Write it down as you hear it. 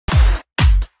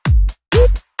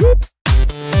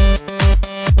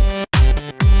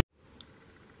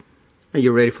Are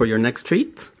you ready for your next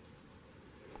treat?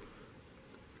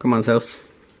 Come on, Zeus.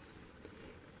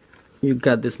 You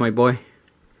got this, my boy.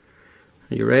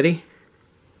 Are you ready?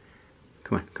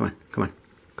 Come on, come on, come on.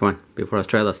 Come on, before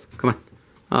Australis. Come on.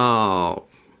 Oh.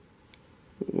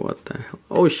 What the hell?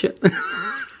 Oh, shit.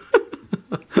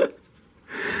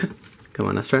 Come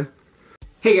on, Australia.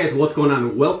 Hey guys, what's going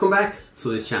on? Welcome back to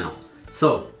this channel.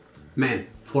 So, man,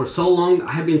 for so long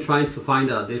I have been trying to find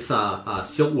this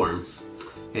silkworms.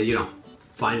 And you know,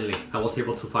 finally I was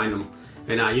able to find them.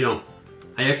 And you know,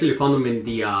 I actually found them in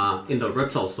the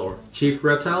reptile store, Chief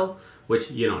Reptile,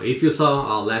 which, you know, if you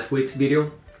saw last week's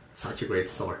video, such a great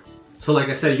store. So like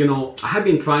I said, you know, I have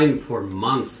been trying for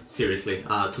months, seriously,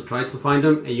 to try to find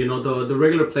them. And you know, the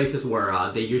regular places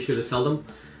where they usually sell them,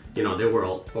 you know, they were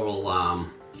all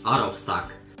out of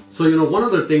stock. So, you know, one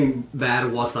other thing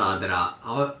bad was that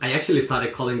I actually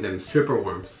started calling them stripper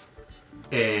worms.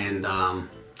 And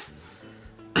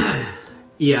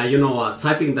yeah, you know,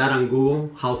 typing that on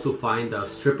Google, how to find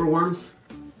stripper worms,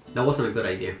 that wasn't a good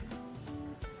idea.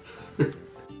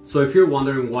 So if you're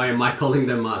wondering why am I calling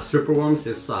them stripper worms,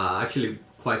 it's actually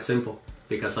quite simple.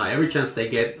 Because every chance they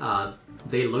get,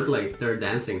 they look like they're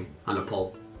dancing on a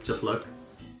pole. Just look.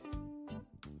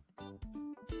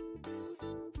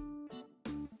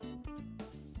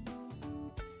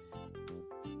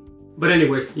 But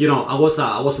anyways, you know, I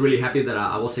was really happy that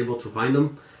I was able to find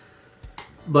them.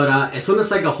 But as soon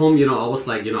as I got home, you know, I was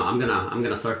like, you know, I'm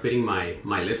gonna start feeding my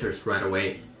lizards right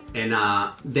away. And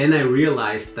then I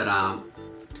realized that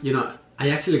you know, I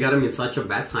actually got them in such a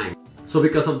bad time. So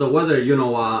because of the weather, you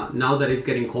know, now that it's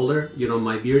getting colder, you know,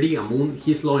 my beardy Amun,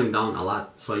 he's slowing down a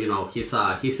lot. So you know, he's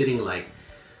eating like,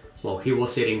 well, he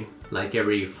was eating like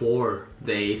every 4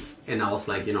 days, and I was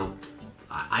like, you know,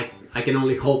 I can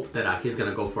only hope that he's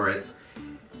gonna go for it.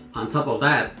 On top of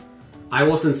that, I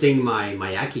wasn't seeing my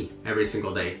Yaki every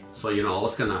single day. So, you know,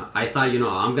 I thought, you know,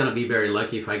 I'm gonna be very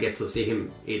lucky if I get to see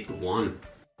him eat one.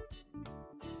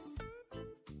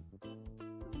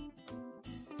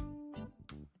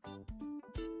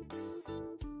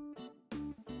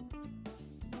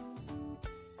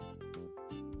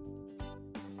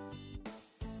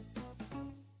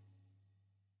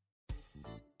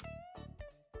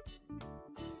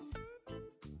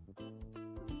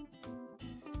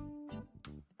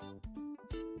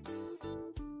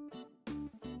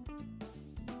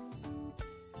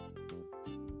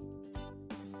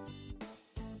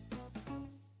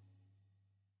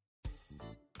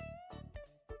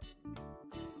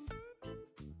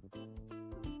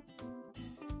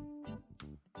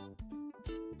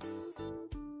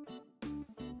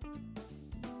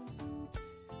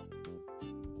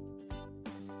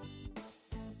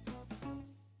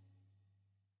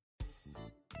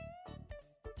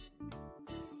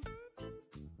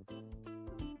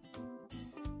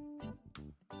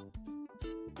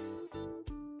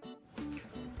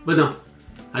 But no,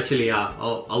 actually,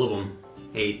 all of them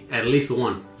ate at least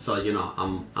one. So you know,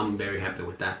 I'm very happy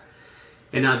with that.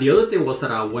 And the other thing was that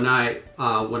when I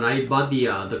bought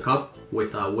the cup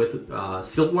with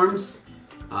silkworms,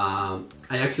 I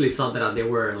actually saw that they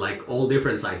were like all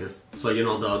different sizes. So you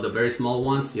know, the very small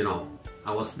ones, you know,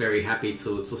 I was very happy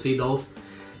to see those,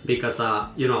 because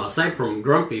you know, aside from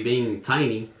Grumpy being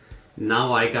tiny,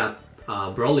 now I got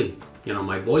Broly, you know,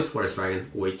 my boy's forest dragon,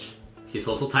 which he's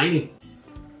also tiny.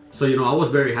 So you know, I was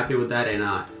very happy with that, and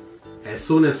as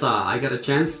soon as I got a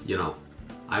chance, you know,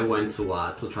 I went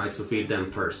to try to feed them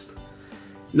first.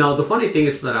 Now the funny thing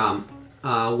is that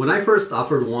when I first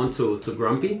offered one to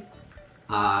Grumpy,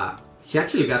 he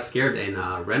actually got scared and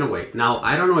ran away. Now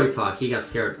I don't know if he got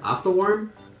scared of the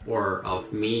worm or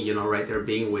of me, you know, right there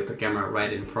being with the camera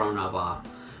right in front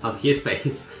of his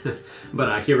face.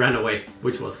 But he ran away,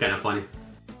 which was kind of funny.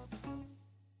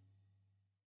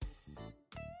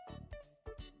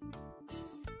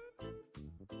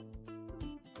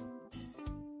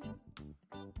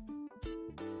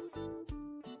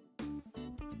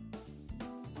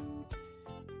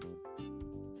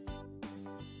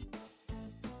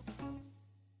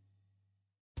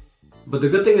 But the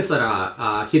good thing is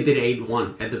that he did eat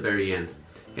one at the very end,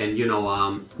 and you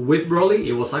know, with Broly,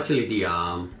 it was actually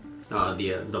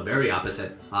the very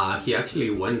opposite. He actually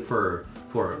went for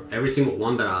every single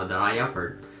one that I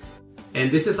offered,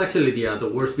 and this is actually the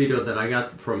worst video that I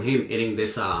got from him eating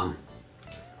this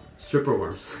stripper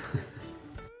worms.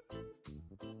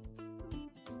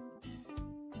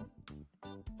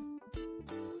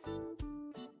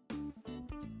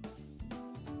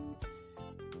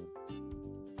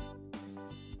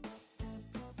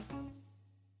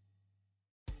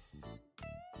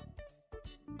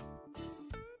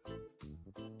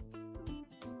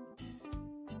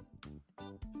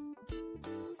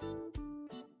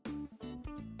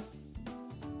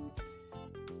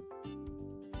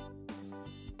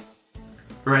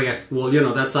 All right, guys. Well,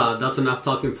 that's enough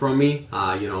talking from me.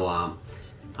 I'm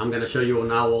gonna show you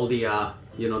now all the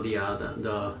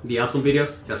the awesome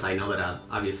videos, because I know that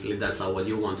obviously that's what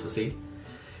you want to see.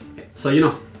 So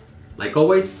like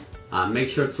always, make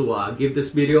sure to give this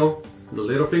video the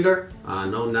little finger.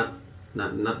 No,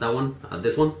 not that one.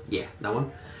 This one. Yeah, that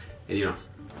one. And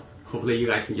hopefully you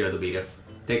guys enjoy the videos.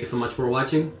 Thank you so much for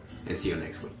watching, and see you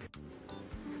next week.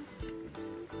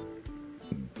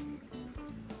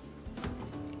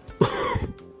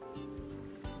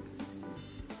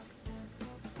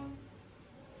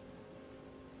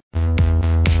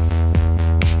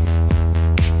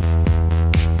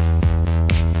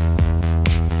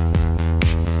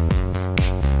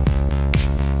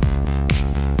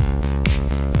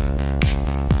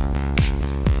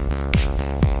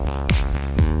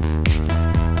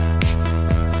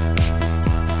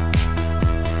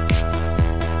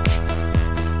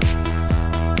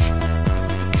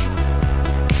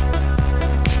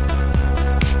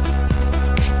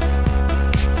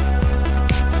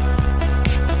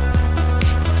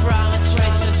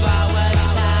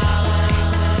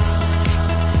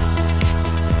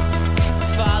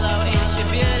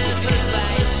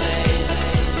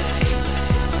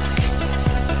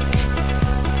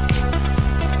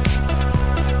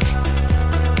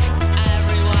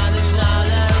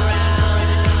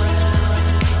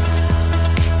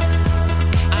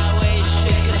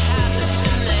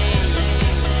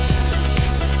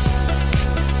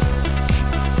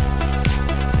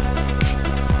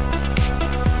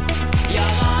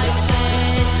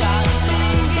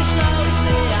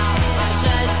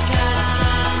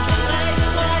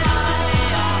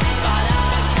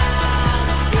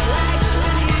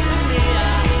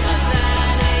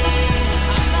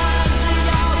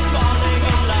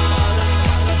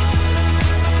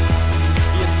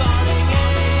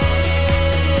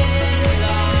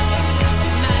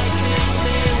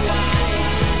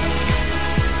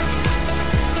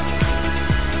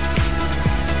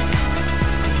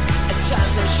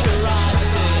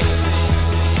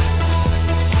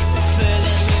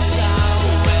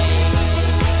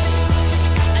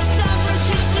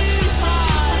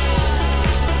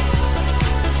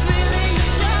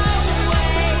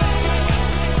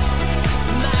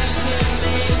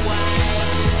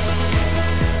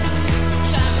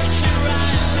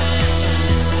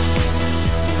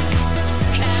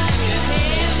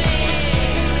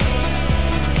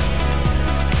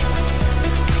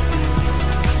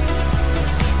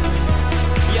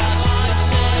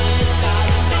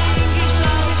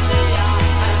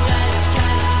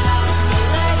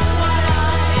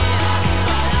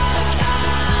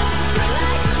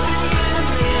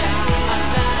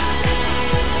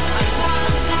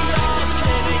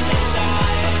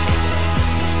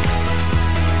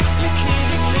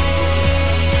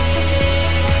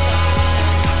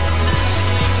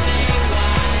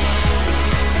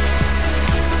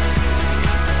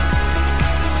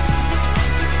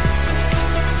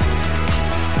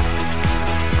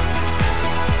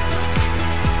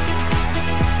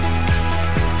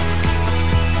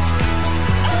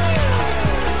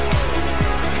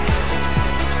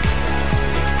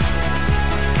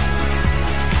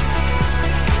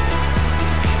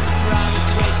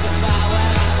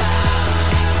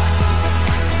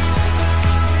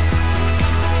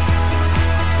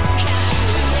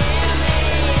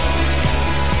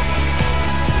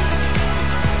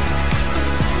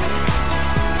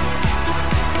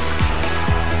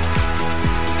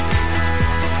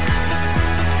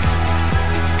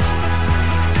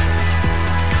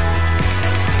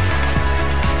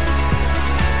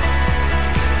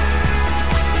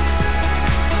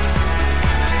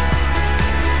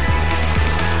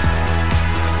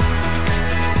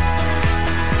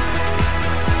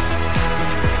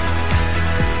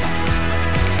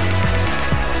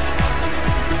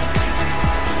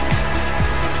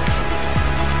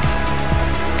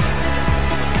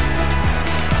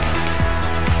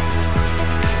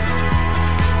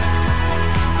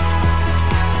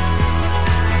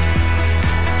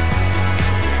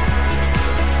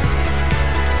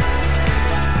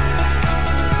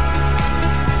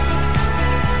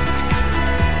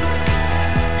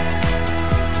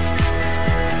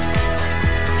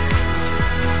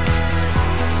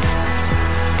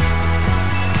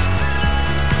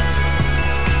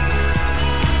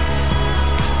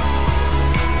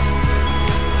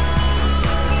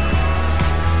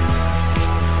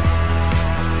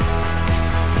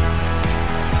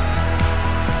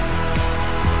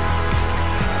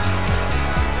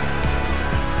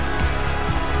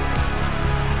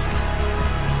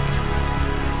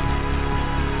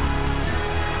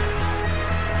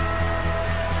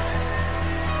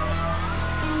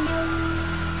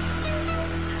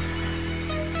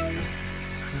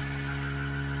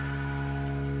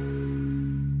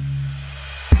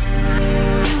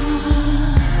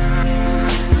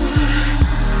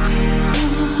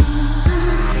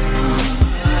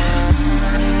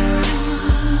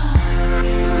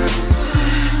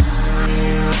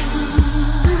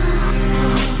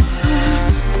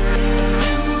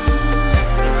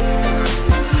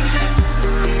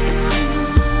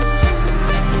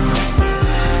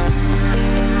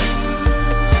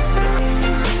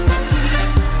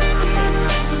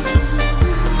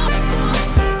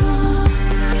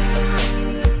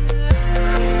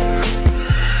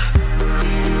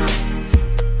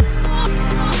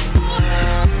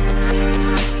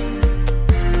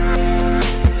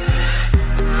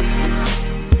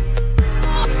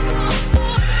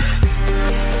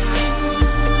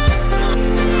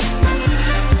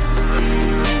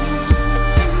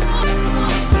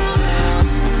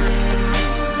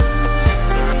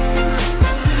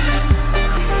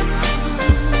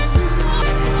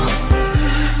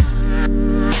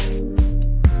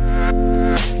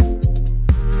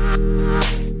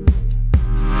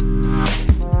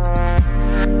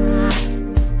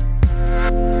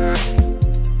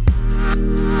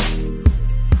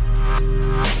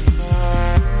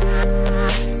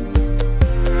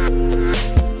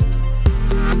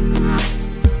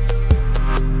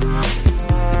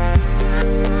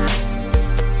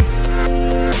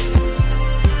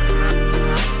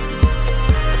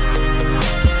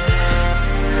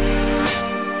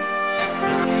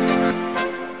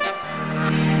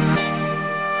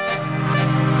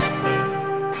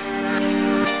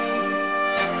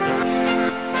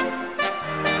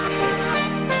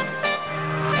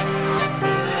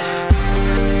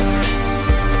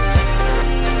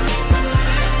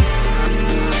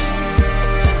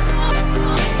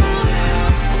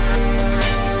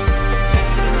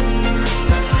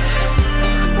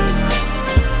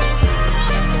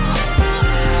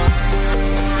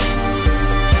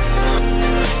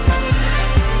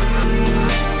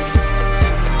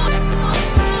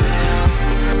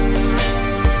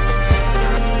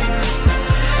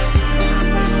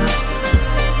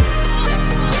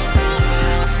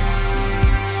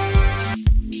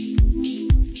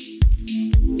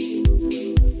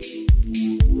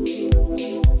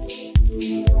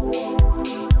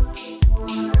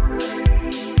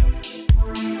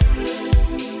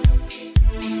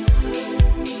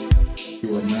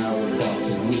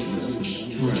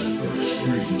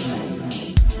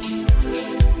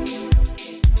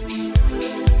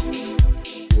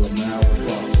 for now.